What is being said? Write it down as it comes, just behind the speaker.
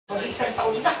isang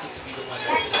taon na.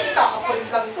 Kasi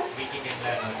kakapulit lang ito.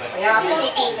 Kaya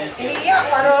iniiyak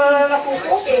kung ano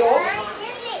nasusuot eh, oh.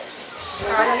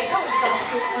 Kala ikaw, hindi ka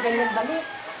makasuot ng ganyan damit.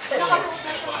 Nakasuot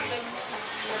na siya.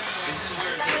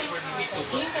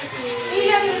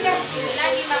 Iya, yun yan.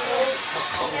 Lagi mako.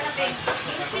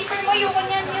 Yung slipper mo, yung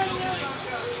kanyan, yun.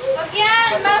 Wag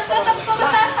yan, nasa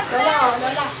pabasakag na.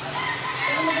 Lola.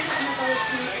 Ano magaling ka matawag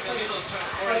sa slipper?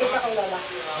 Pwede ka kay Lola.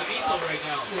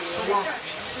 Lola.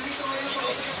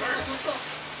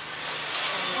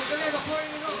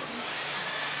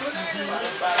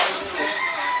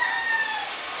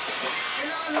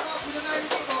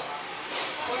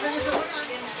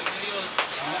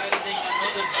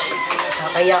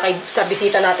 Kaya sa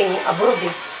bisita nating abroad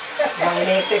eh. Ang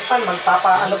electric pan,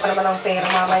 magpapaano pa naman ang pera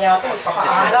mamaya ito,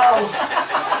 magpapaagaw.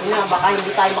 Yun na, baka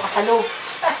hindi tayo makasalo.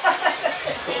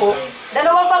 So,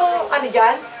 dalawa pang ano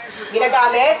dyan?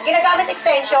 Ginagamit? Ginagamit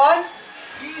extension?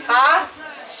 Ha?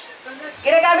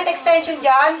 Ginagamit extension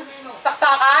dyan?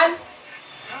 Saksakan?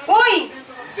 Uy!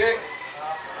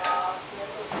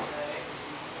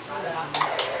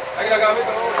 Ay, ginagamit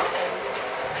ako.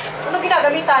 Ano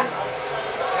ginagamitan?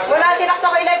 Wala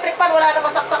sinaksak ang electric pan, wala na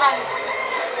masaksakan.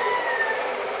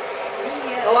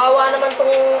 Kawawa naman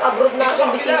tong abroad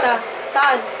natin bisita.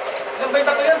 Saan? Ilang ba yung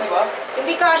tatlo yan, di ba?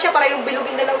 Hindi kasya para yung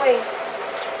bilugin dalawa eh.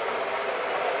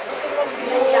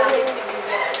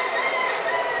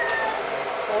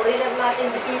 Foreigner natin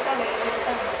bisita,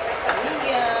 naiinitan.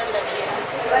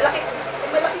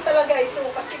 Malaki talaga ito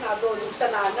kasi nga doon yung sa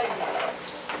nanay.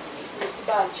 Si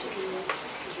Banchi.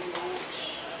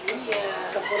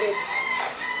 Kapurit.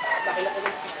 Laki-laki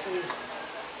ng pisngi.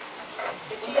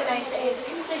 Chika tayo sa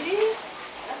SM.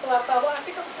 At tawa-tawa,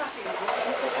 ate ka sa akin. Ano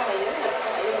ko tayo?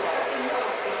 Ayaw sa akin mo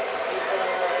ate.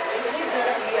 Kasi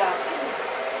iyakin.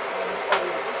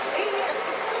 At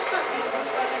least ko sa akin.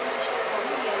 Para na siya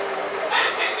kami.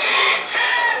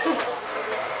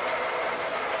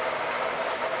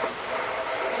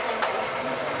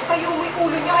 Kayo mo yung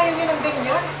ulo niya, ayaw niya ng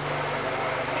ganyan.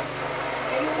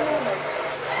 Kayo mo.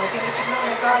 O, tinitig na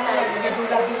magkano,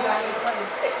 nagdula-dula yun pa eh.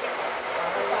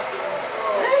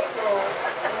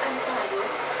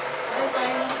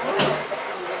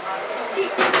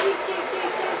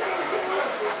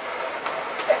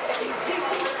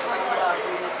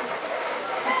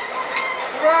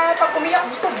 Kaya pag umiyak,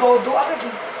 gusto, dodo agad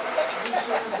eh.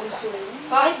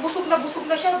 Kahit busog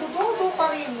na siya, dodo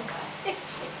pa rin.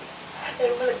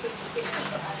 Pero mo nagsususig.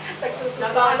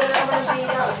 Nabala na naman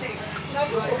ang tingin.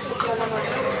 Nagsususig na naman.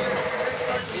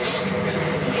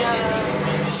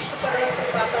 Gusto pa rin ang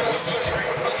paparang ko siya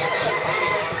sa pagkakasal.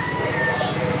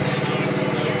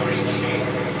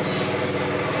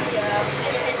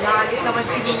 Langit naman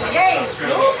si Mia eh.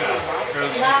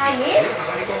 Langit?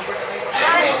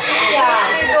 Langit niya.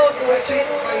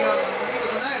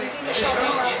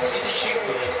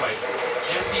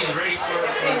 Jesse is ready for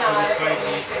this fight.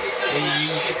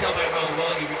 You can tell by how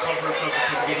well he recovered from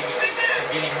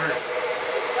getting hurt.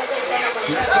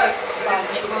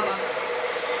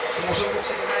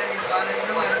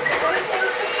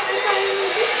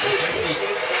 Jesse,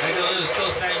 Magdaleno is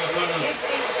still standing in front of him. In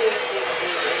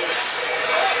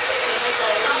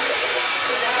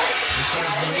front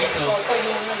of Benito.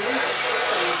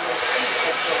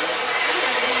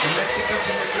 The Mexicans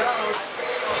in the crowd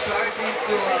starting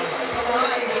to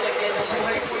kamahay.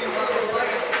 Mabuhay po yung mga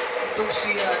kababayan. Itong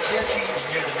si Jesse. You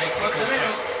hear the Mexican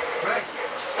chants. Right.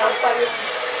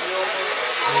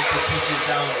 Benito pushes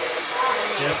down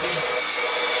Jesse.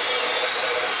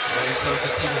 And so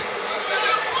continue.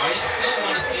 I just still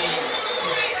want to see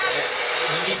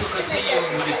Benito continue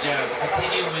with his jabs,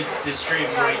 continue with the straight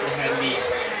right hand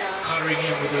leads, countering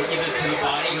him with either to the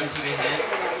body or to the head.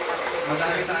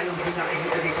 Madami tayong hindi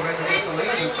nakikita dito kay Benito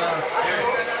ngayon.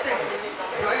 Sabihan natin,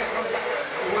 Brian,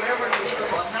 whatever Benito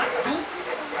does not do,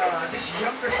 this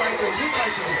younger fighter will try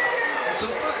to do. And so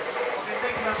far, maganda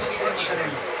yung napakita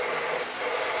ng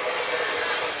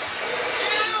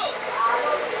Canelo.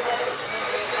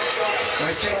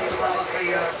 Right check, tumawag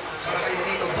para kay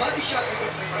Benito. Body shot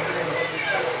again kay Canelo.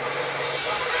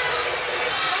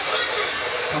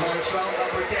 Come on, it's round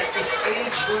number 10. Is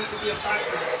age going to be a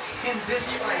factor in this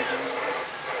fight?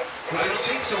 We don't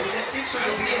think so. We didn't think so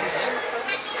in the beginning.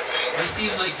 It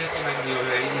seems like Jesse Magdaleno,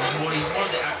 right? He's more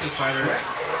the active fighter,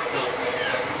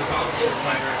 the bouncing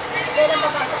fighter. Kailan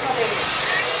papasok ka rin?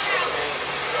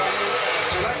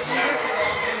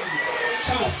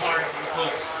 Too hard,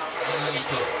 folks.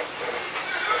 Benito.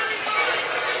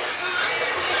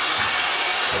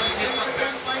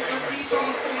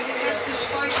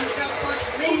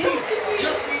 Maybe,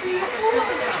 just maybe, it's still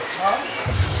the count.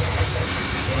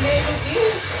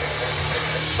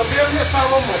 So Sabihan niya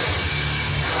asawa mo.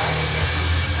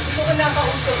 Hindi ko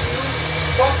nakausap yun.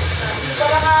 Hindi pa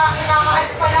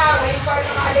nakaka-alis pa lang. Ngayon pa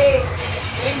nakaalis.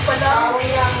 Ngayon pa lang. Tawag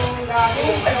yung gabi.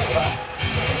 Ngayon pa lang ba?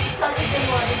 Sabi ko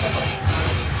mo, ano ba ba?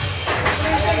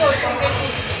 Please, ano,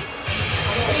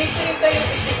 tuloy kayo, tuloy.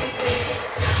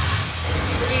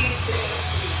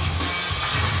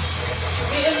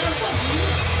 Sabihan mo pa.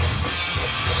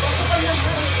 Basta pa lang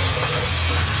ha.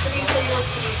 Tuloy sa'yo,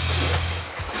 tuloy.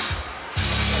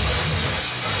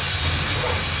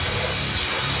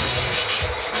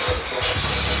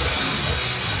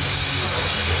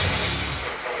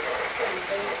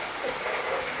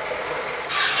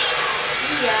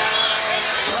 Mga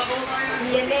kababayan,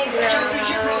 Mia Negra.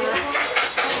 championship round po. Ang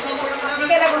number 11. Hindi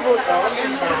ka nagugutom?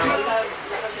 And number 12.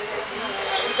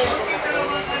 Konting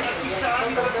kalamangan at isa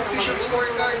aming official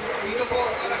scorecard. Dito po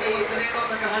para kay Magdaleno,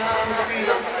 naghahanap po kami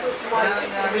ng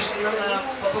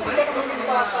pagbabalik no, ng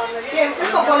mga Siyempre,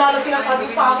 pag wala na sinasabi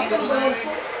pangit, dito ang po gawin ko.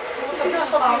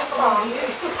 Sinasabi ko pangit.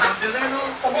 Magdaleno,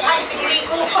 Ay, pinili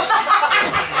ko!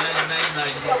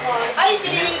 999. Ay,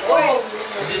 pinili ko!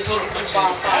 In this total punching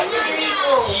Ay, stats, pinili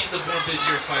ko! he's the more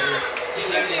busier fighter. He's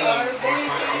having a lot more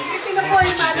Pinapoy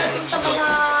punches man than natin sa Nonito.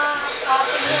 mga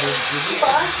And we're really just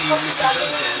to see if he does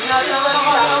that. Nalaman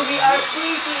ako lang, we are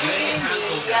pretty. Getting his hands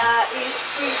go down. Yeah, is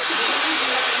pretty.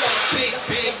 Big.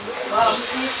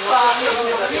 Is fine. they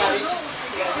know that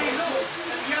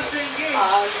he has to engage.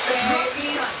 The drop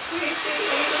is not.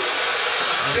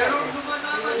 Pero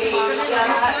lumalaban si Magdaleno,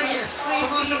 yung bias,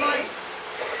 sumasabay.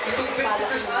 Itong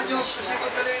 23 anyos na si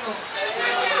Magdaleno.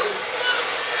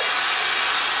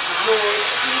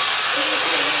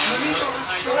 Nonito ang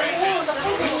strike.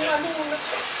 Left hook.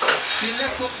 Yung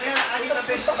left hook na yan, 6 na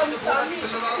beses na sinubukan dito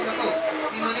sa round na to.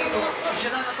 Ni Nonito, isa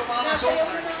lang ang tumama so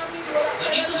far.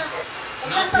 Nonito's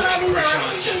not putting pressure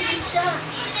on Jesse.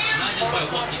 Not just by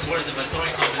walking towards him, but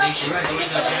throwing combinations, throwing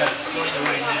the jabs, throwing the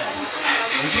right hands.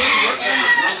 Which was working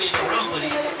early in the round, but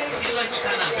it seems like he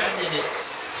kind of abandoned it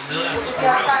in the last couple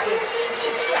Yata rounds. eh.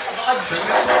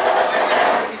 Remember,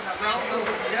 already na round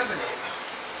number 11.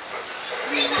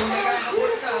 Kung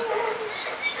nagkakabot ka,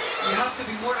 you have to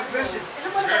be more aggressive.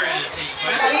 It's a very entertaining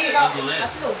fight,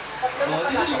 nonetheless. Oh,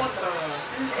 this is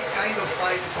the kind of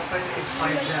fight, competitive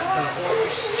fight that all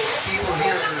these people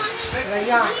here expect.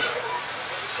 Ganyan.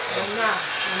 Yan na.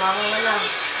 Umama na.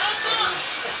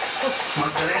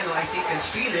 Magdaleno, I think, can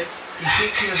feel it. He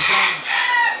thinks he has done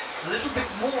a little bit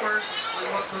more than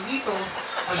what Nonito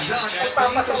has done. But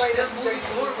Nonito is still moving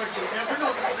forward. You never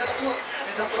know. That left hook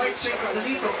and the right straight of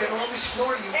Nonito can always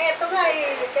floor you. Eh, ito nga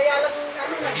eh. Kaya lang, ano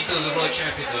na. Nonito's a world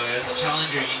champion though. As a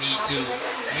challenger, you need to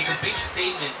make a big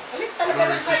statement Alit in talaga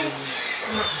order lang to kayo. win.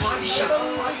 Body shot,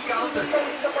 body counter.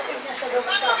 Hindi kapatid niya siya daw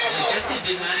magkakaroon. Jesse's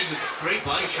been landing with great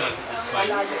body shots in this fight.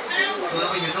 Wala niya siguro.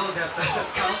 Well, you know that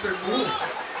counter move.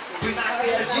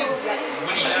 Practice the gym.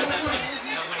 When he lands that fight,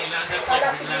 when he lands that fight,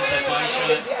 when he lands that body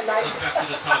shot, comes back to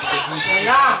the top and then moves the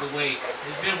out of the way.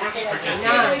 It's been working for Jesse.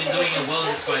 He's been doing it well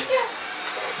in this fight.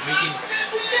 Making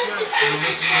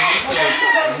Nonito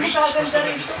reach for some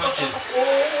of his punches.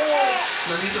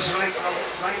 Nonito's right now,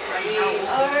 opening up.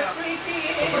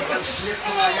 So pag-slip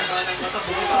mo kaya ka ng mata,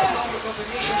 bumukas pa ang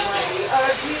combination by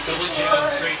Double jab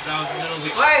straight down the middle,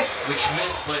 which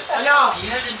missed, but Ano? he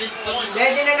hasn't been throwing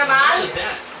Ready na naman?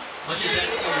 much of that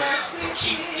to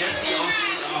keep Jesse off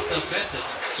the offensive,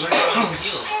 keep Right. him on his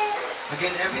heels.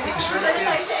 Again, everything is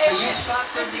relative. The use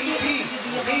factor may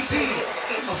be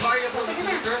a variable that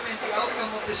will determine the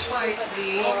outcome of this fight.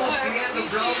 Almost the end of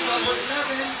round number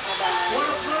 11. What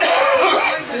a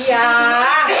flow! Yeah.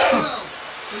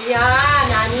 Yan,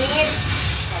 nanit.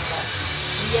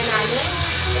 Yan, nanit.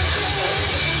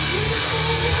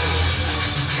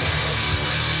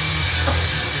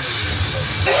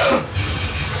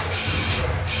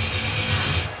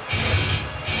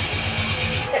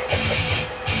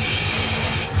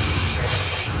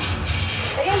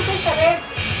 Ayan siya sa red.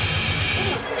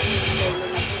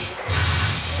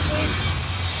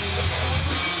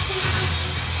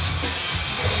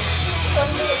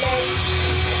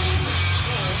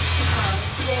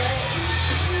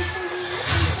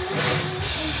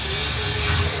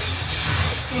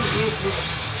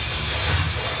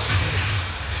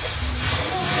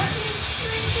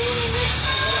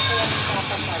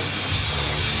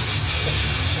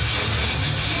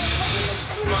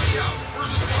 Pacquiao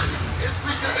versus Marcus is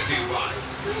presented to you by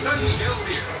San Miguel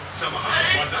Beer. Samahan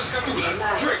walang katulad.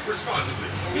 Drink responsibly.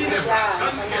 Ginebra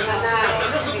San Miguel.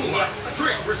 Ganda sa buhay.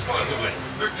 Drink responsibly.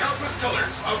 The countless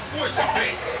colors of Boise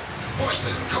paints.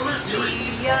 Poison Color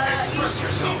Series. Express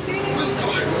yourself with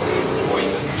colors.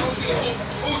 Poison Healthy Home.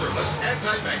 Odorless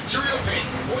antibacterial paint.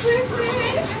 Poison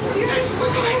Permacoat for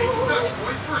excellent cleaning. Touch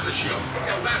Point Versa Shield.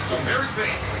 Elastomeric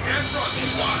paint. And brought to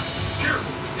you by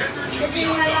Careful's Tender Juicy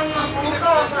Hot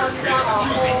Dog. Ang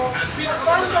pinaka-juicy at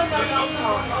pinaka-masarap na number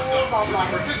 1 hot dog with the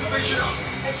participation of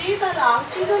Chino na lang.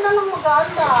 Chino na lang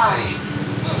maganda.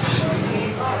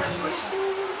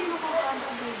 Sino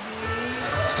maganda, baby? Sino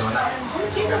maganda?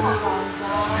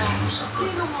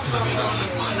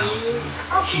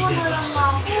 Ako na lang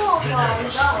ako.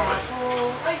 Maganda ako.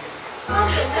 Ay, ako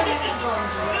na lang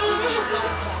maganda.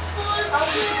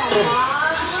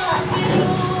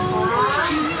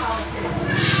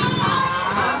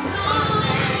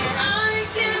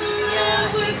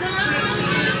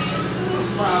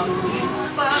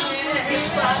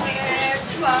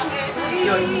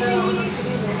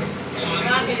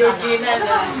 Georgina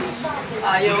na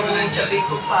ayaw ng sabi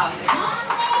ko pangit.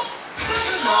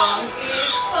 Mom is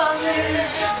pangit.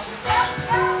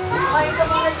 Ay, ka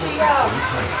mga chiya.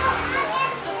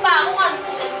 Doon pa ako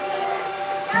confident.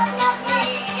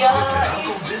 with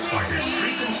Meralco Biz Partners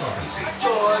Free Consultancy.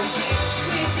 You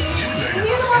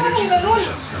learn about energy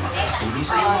solutions na makakatulong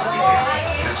sa iyong matipid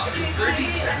ng up to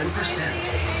 37%.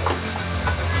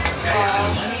 Kaya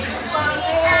anuman ang business mo,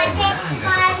 sa simula hanggang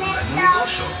sa pagbulan ng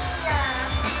negosyo,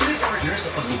 may partner sa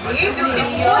pagtupad ng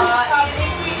Beautiful.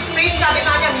 Print, sabi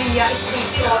nga niya, Mia is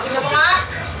pretty. O, tingnan mo nga.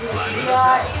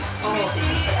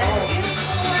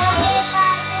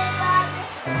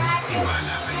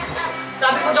 Tiwala kayo.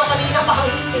 Sabi ko daw kanina,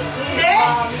 pangit. Hindi.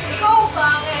 Ikaw,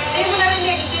 hindi mo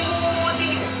narinig. Hindi mo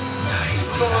dinig. Dahil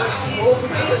wala akong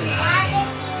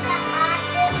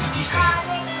kundi kayo,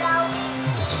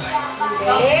 mutulay.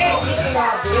 Hindi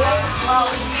sinabi.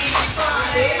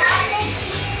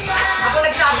 Ako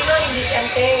nagsabi nun, hindi si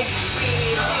Ante.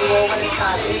 Oo,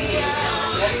 nagsabi.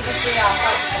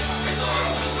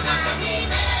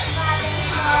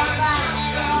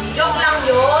 Joke lang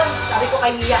yun. Sabi ko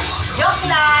kay Mia. Joke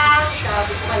lang.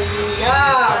 Sabi ko kay Mia.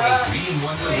 The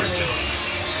 3-in-1 original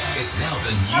is now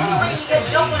the new best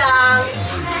Joke lang.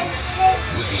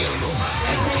 with the aroma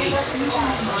and taste of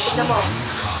fresh Tignan mo.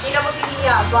 brewed coffee. Tignan mo si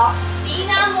Mia. Ba?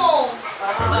 Tina mo.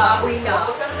 Baboy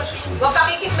na. Huwag ka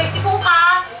kikis. May sipong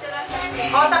ka.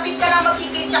 O, sapit ka lang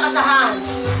magkikis tsaka sa hand.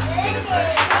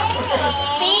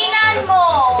 Tinan mo.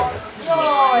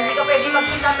 Hindi ka pwede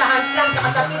magkisa sa hands lang tsaka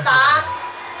sapit ha.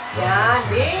 Yan.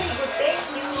 Very good. Thank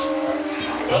you.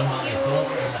 Thank you.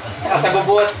 Sa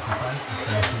bubot.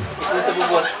 Sa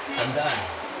bubot. Tandaan.